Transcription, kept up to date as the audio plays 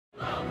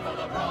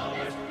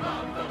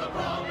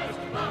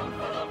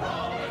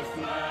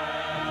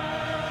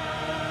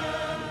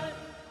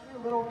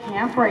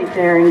camp right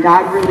there, and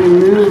God really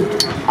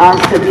moved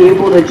us to be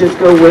able to just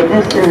go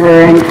witness to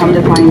her, and come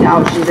to find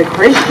out she's a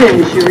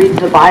Christian. She reads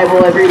the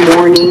Bible every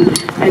morning,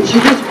 and she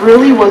just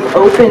really was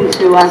open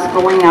to us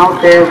going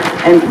out there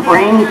and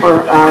praying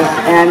for us.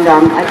 And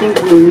I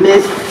think we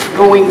missed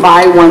going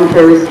by one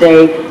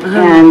Thursday,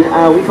 and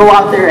we go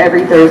out there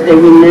every Thursday.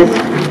 We missed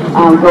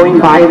going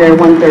by there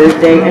one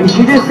Thursday, and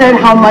she just said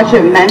how much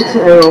it meant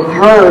to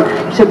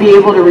her to be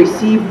able to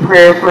receive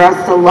prayer, for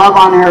us to love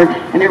on her,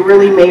 and it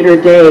really made her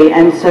day.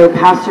 And so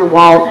Pastor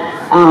Walt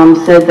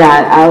said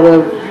that out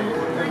of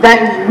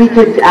that we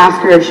could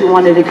ask her if she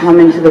wanted to come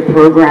into the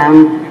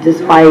program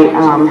despite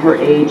her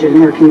age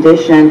and her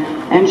condition,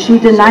 and she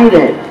denied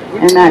it.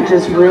 And that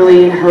just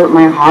really hurt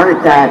my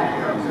heart, that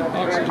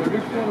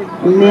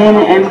men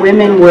and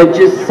women would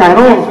just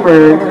settle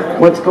for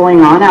what's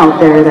going on out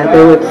there, that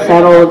they would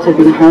settle to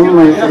be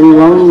homeless and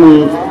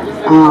lonely.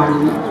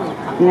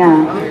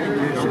 Yeah.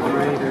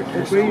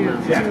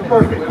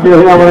 Yeah,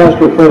 I want to ask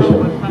you a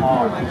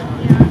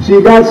question.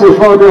 See, God says,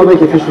 follow me, I'll make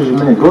you fishers of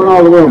men. Go in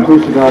all the world and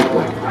preach the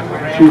gospel.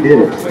 She did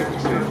it.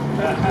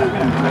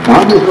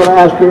 Now, I'm just going to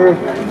ask her,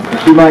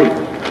 she might,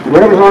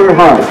 whatever's on her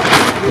heart,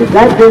 if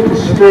that didn't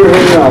stir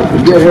her up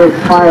and get her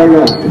fired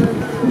up,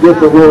 and get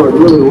the Lord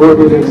really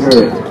working in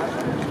her,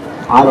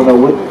 I don't know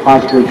what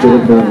pastor could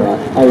have done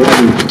that. I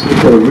mean, he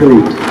could have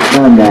really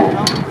done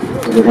that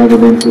if it hadn't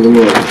been for the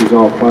Lord. She's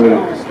all fired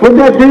up. What'd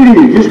that do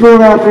to you? Just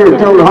going out there and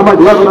telling them how much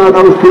loving on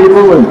those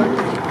people and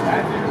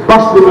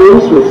bust them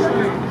loose with.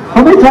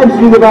 How many times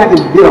did you go back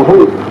and get a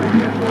whole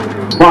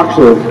box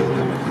of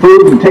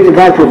food and take it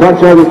back to a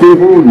bunch of other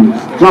people and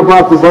jump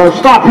off the bus?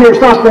 Stop here,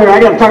 stop there, I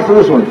gotta talk to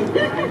this one.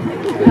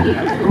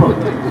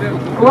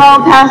 Well,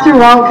 Pastor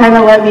Walt kind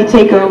of let me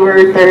take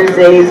over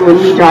Thursdays when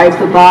he drives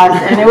the bus,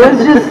 and it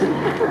was just,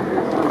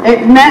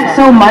 it meant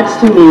so much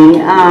to me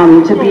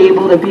to be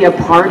able to be a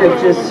part of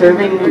just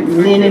serving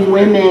men and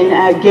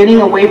women,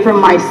 getting away from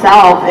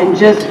myself and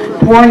just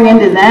pouring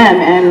into them,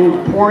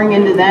 and pouring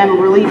into them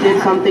really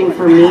did something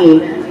for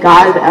me.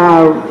 God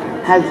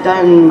has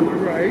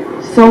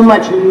done so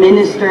much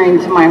ministering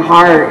to my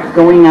heart,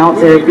 going out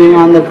there, being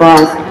on the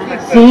bus,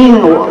 seeing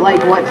like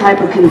what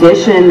type of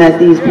condition that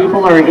these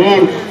people are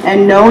in,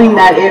 and knowing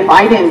that if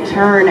I didn't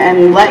turn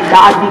and let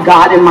God be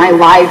God in my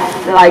life,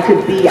 that I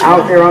could be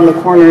out there on the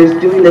corners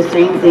doing the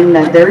same thing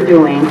that they're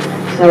doing.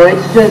 So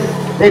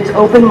it's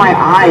opened my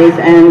eyes,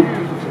 and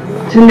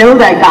to know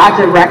that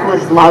God's a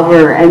reckless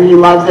lover and he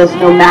loves us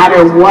no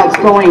matter what's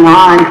going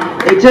on,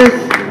 it just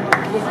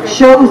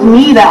shows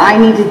me that I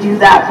need to do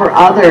that for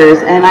others.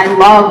 And I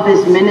love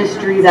this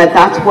ministry,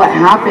 that's what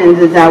happens,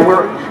 is that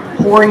we're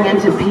pouring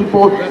into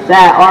people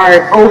that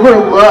are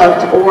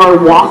overlooked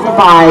or walked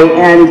by,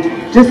 and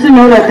just to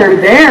know that they're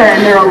there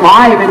and they're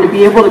alive, and to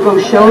be able to go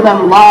show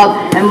them love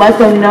and let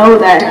them know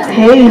that,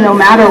 hey, no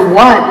matter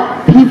what,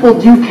 people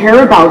do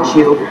care about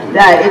you,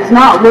 that it's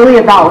not really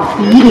about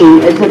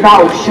feeding, it's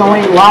about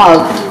showing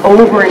love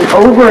over and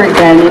over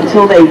again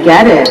until they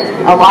get it.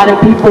 A lot of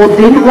people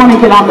didn't want to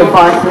get on the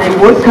bus and they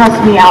would cuss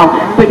me out,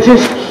 but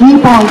just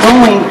keep on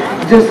going,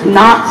 just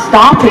not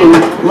stopping,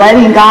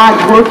 letting God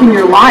work in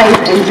your life,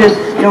 and just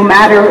no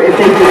matter if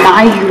they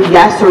deny you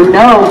yes or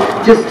no,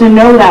 just to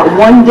know that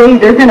one day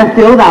they're going to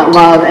feel that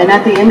love. And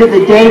at the end of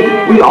the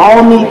day, we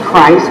all need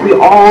Christ, we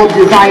all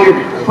desire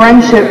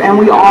friendship, and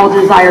we all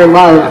desire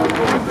love.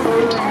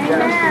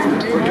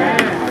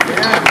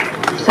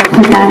 So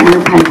put that in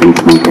your pipe and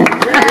smoke it.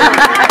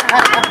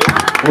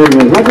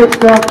 Amen. Is that good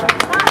stuff?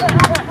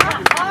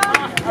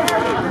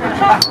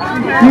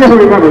 You have to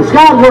remember, it's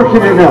God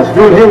working in us,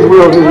 doing His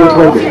will, His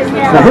pleasure.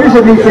 Now here's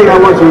the neat thing I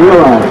want you to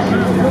realize.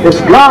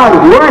 It's God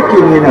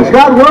working in us.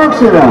 God works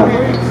in us.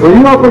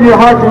 When you open your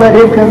heart to let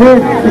Him come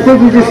in, you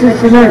think He just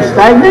sits in there and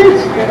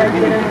stagnates?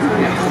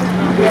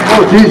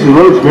 Oh, Jesus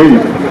loves me.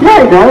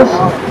 Yeah, He does.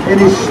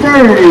 And He's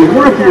stirring, He's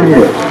working in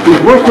you.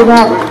 He's working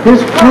out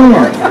His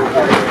plan.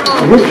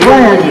 And His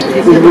plan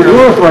is to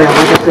glorify Him,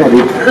 like I said.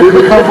 We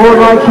become more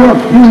like Him.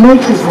 He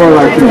makes us more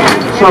like Him.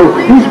 So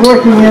He's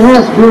working in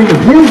us, doing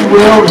His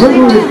will,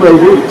 His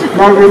pleasure.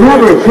 Now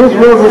remember, it's His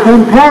will that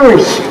none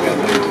perish.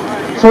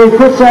 So He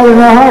puts that in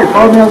our heart.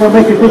 Follow me, I'm going to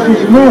make a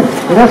fishers of men.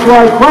 And that's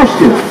why I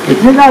question. If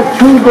you're not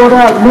truly going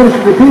out and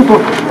ministering to people,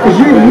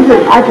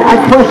 I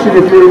question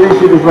if your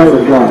relationship is right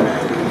with God.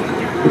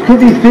 It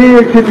could be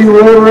fear, it could be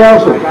whatever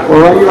else.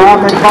 Or you know,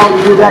 I've been called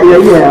to do that. Yeah,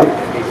 you have.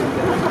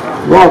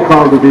 We're all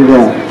called to do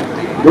that.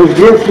 There's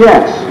gifts,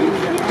 yes.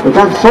 But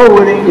that soul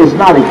winning is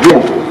not a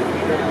gift.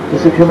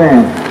 It's a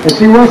command. And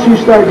see, once you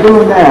start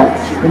doing that,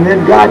 and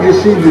then God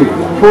just sees you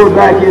pour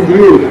back into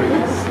you,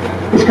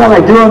 it's kind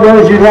of like doing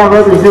those you'd have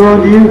others do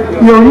unto you.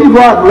 You know, when you go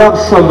out and love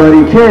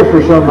somebody, care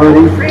for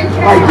somebody,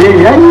 like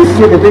Jamie, I used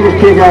to get the biggest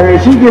kick out of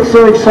her. She'd get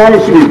so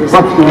excited, she'd be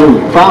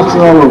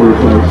bouncing all over the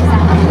place.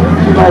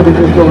 She might have been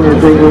just over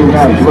there thinking,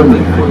 "God, she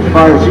wasn't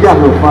fired." She got a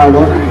little fired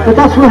up. But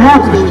that's what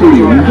happens to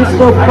you. You get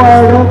so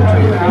fired up,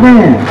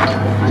 man,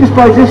 just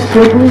by just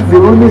simply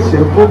doing the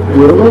simple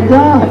will of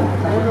God.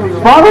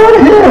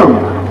 Following Him.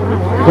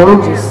 Well,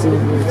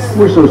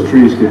 wish those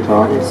trees could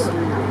talk.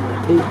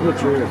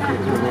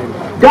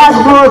 God's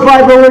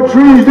glorified by what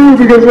trees do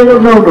because they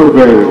don't know no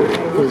better.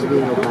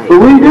 But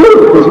we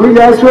do, because we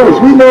got a choice.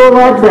 We know a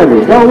lot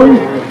better, don't we?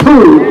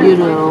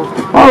 Who?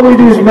 All we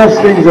do is mess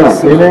things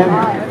up, amen?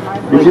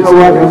 But you know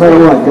what? No matter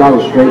what, God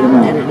will straighten them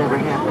out.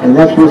 And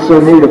that's what's so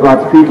neat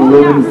about the people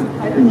living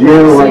in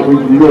jail, like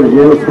we go to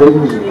jail,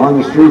 prisons,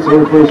 on the streets,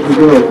 every place we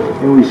go,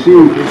 and we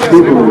see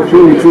people who are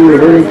truly, truly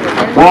hurting,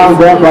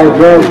 bound up by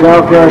drugs,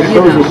 alcohol,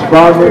 so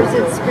despondent,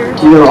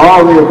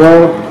 all the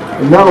above,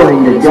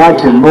 knowing that God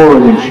can more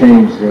than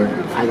change them.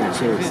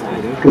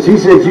 Because He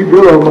said, you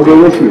go, I'm going to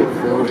go with you.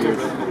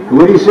 And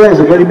what He says,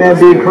 if any man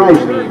be in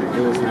Christ,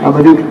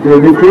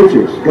 they're new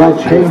creatures. God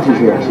changes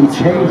us. He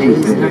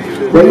changes them.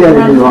 They got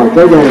a new heart.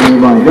 They got a new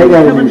mind. They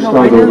got a new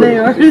start over.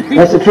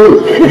 That's the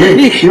truth.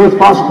 You know what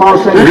Apostle Paul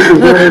said? He was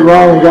doing it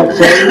wrong and got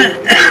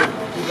saved.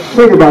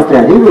 Think about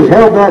that. He was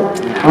hell-bent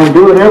on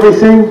doing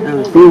everything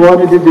he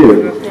wanted to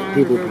do.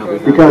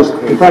 Because,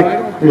 in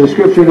fact, there's a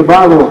scripture in the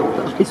Bible.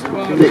 Just a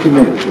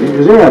minute.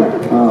 Is there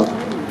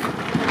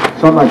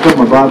something I put in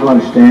my Bible on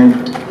the stand?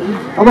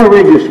 I'm going to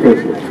read this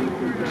scripture.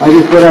 I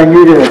just thought I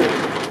needed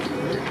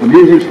a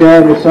music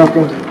stand or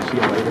something.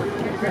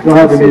 Don't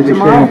have the music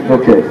stand?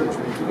 Okay.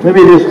 Let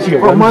me just...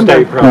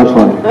 Monday. That's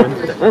fine.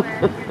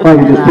 If I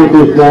can just put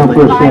this down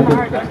for a second.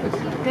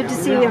 Good to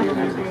see you.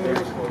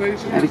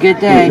 Have a good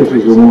day.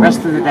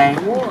 Rest of the day.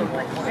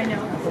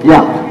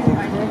 Yeah.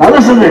 Now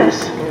listen to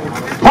this.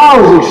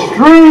 Paul was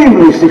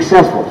extremely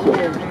successful.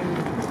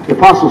 The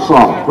Apostle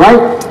Saul,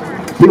 right?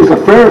 He was a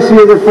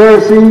Pharisee of the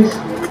Pharisees.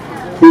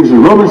 He was a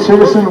Roman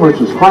citizen, which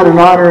was quite an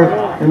honor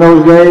in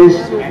those days.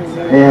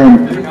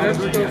 And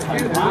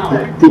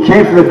he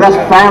came from the best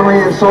family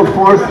and so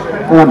forth.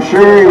 And I'm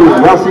sure he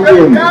was wealthy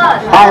and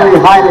highly,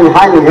 highly,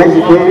 highly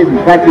educated. In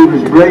fact, he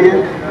was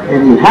brilliant.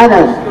 And he had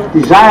a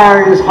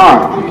desire in his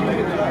heart,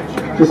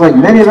 just like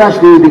many of us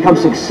do, to become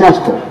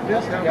successful.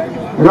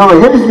 And all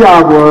his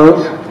job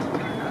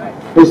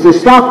is to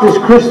stop this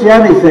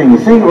Christianity thing, the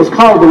thing that was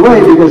called away,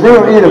 because they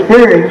were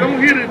interfering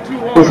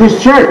with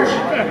his church.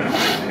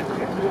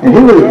 And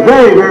he was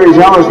very, very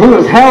zealous. He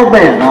was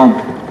hell-bent on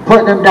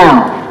putting them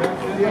down.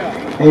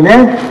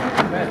 Amen?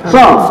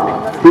 So,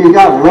 he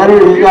got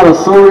letters, he got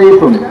authority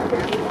from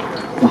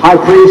the high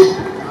priest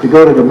to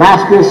go to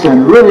Damascus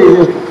and really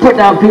just put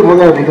down people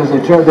there because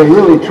they're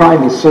really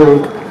trying to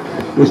serve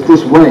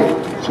this way.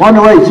 It's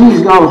one way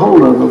Jesus got a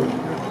hold of them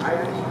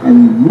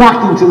and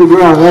knocked him to the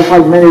ground. That's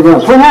like many of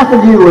us. What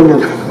happened to you when the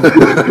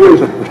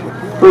Spirit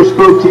first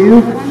spoke to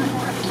you?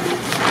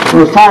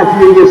 When it was time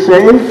for you to get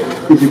saved?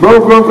 Did you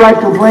both grow right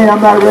complain,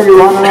 I'm not ready,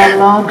 on and on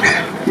and on?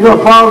 You know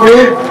what Paul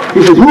did?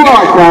 He says, who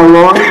art thou,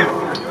 Lord?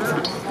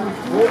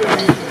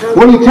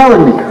 What are you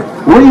telling me?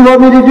 What do you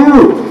want me to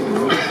do?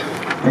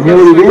 And you know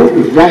what he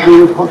did?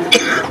 Exactly what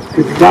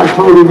God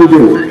told him to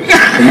do.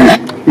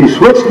 And he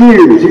switched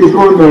gears. He was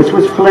going to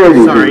switch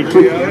polarities.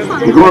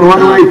 He's going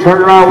one way,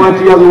 turned around, went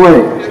the other way.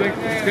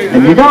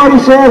 And you know what he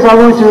says? I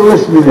want you to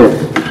listen to this.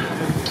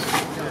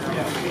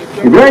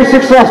 You're very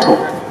successful.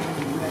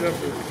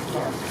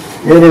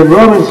 And in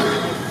Romans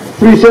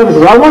 3:7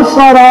 says, I once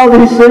thought all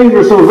these things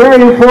were so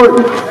very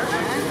important.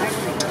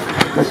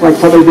 That's like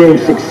somebody being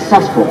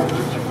successful.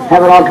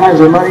 Having all kinds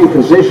of money,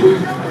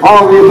 position,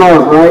 all of the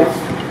above, right?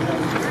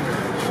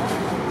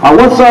 I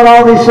once thought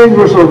all these things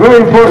were so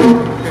very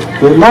important,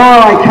 but now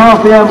I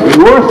count them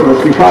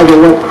worthless because of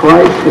what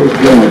Christ has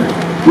done.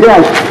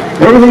 Yes,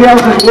 everything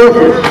else is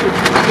worthless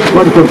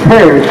when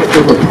compared to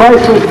the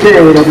priceless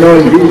gain of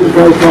knowing Jesus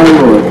Christ my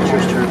Lord.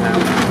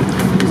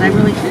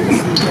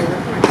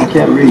 I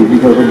can't read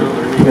because I'm,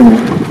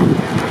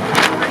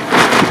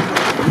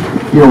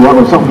 you know what,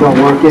 when something don't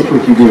work, guess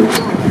what you do?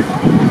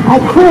 I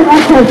quit, I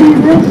can't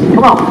do this.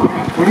 Come on.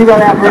 When you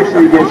got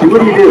adversity against you,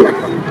 what do?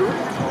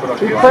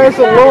 You praise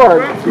the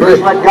Lord. You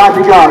just let God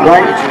be God,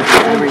 right?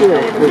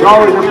 There's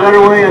always a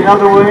better way,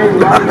 another way.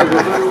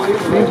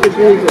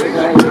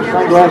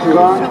 Sunglasses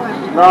on?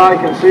 No, I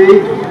can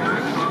see.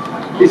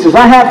 He says,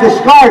 I have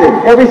discarded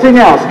everything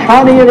else,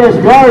 counting it as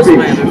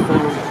garbage.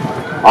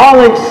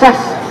 All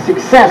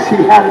success he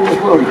had in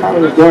this world, he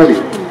counted as garbage.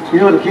 You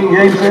know what the King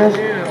James says?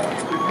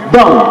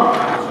 Dung.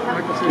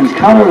 He's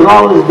counted as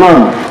all is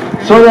dung.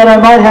 So that I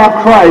might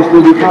have Christ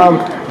to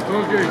become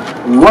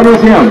one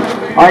with him.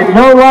 I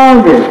no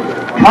longer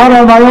count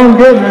on my own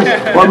goodness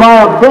or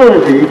my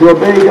ability to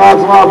obey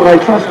God's law, but I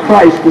trust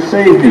Christ to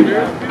save me.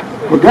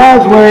 For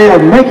God's way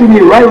of making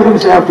me right with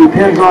himself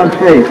depends on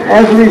faith.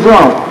 As a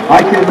result,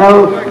 I can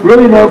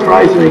really know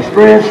Christ and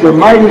experience the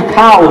mighty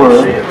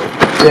power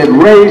that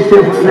raised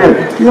him from the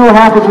dead. You know what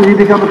happens when you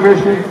become a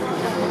Christian?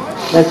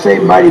 That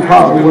same mighty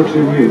power works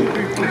in you.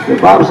 The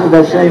Bible says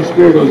that same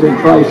Spirit that was in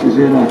Christ is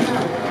in us.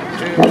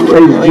 That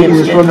raised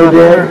Jesus from the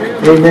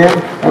dead. Amen.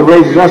 That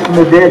raises us from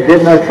the dead,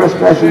 dead in our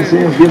trespasses and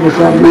sins, giving us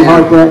that new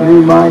heart, that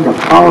new mind, the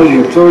power,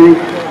 the authority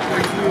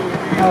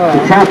to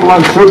trample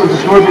on serpents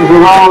and scorpions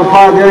with all the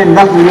power of the enemy.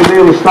 Nothing will be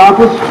able to stop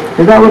us.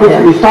 Is that what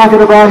he's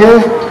talking about here?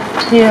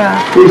 Yeah.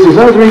 He says,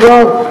 as a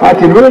result, I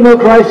can really know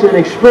Christ and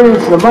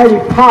experience the mighty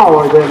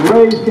power that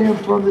raised him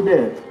from the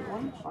dead.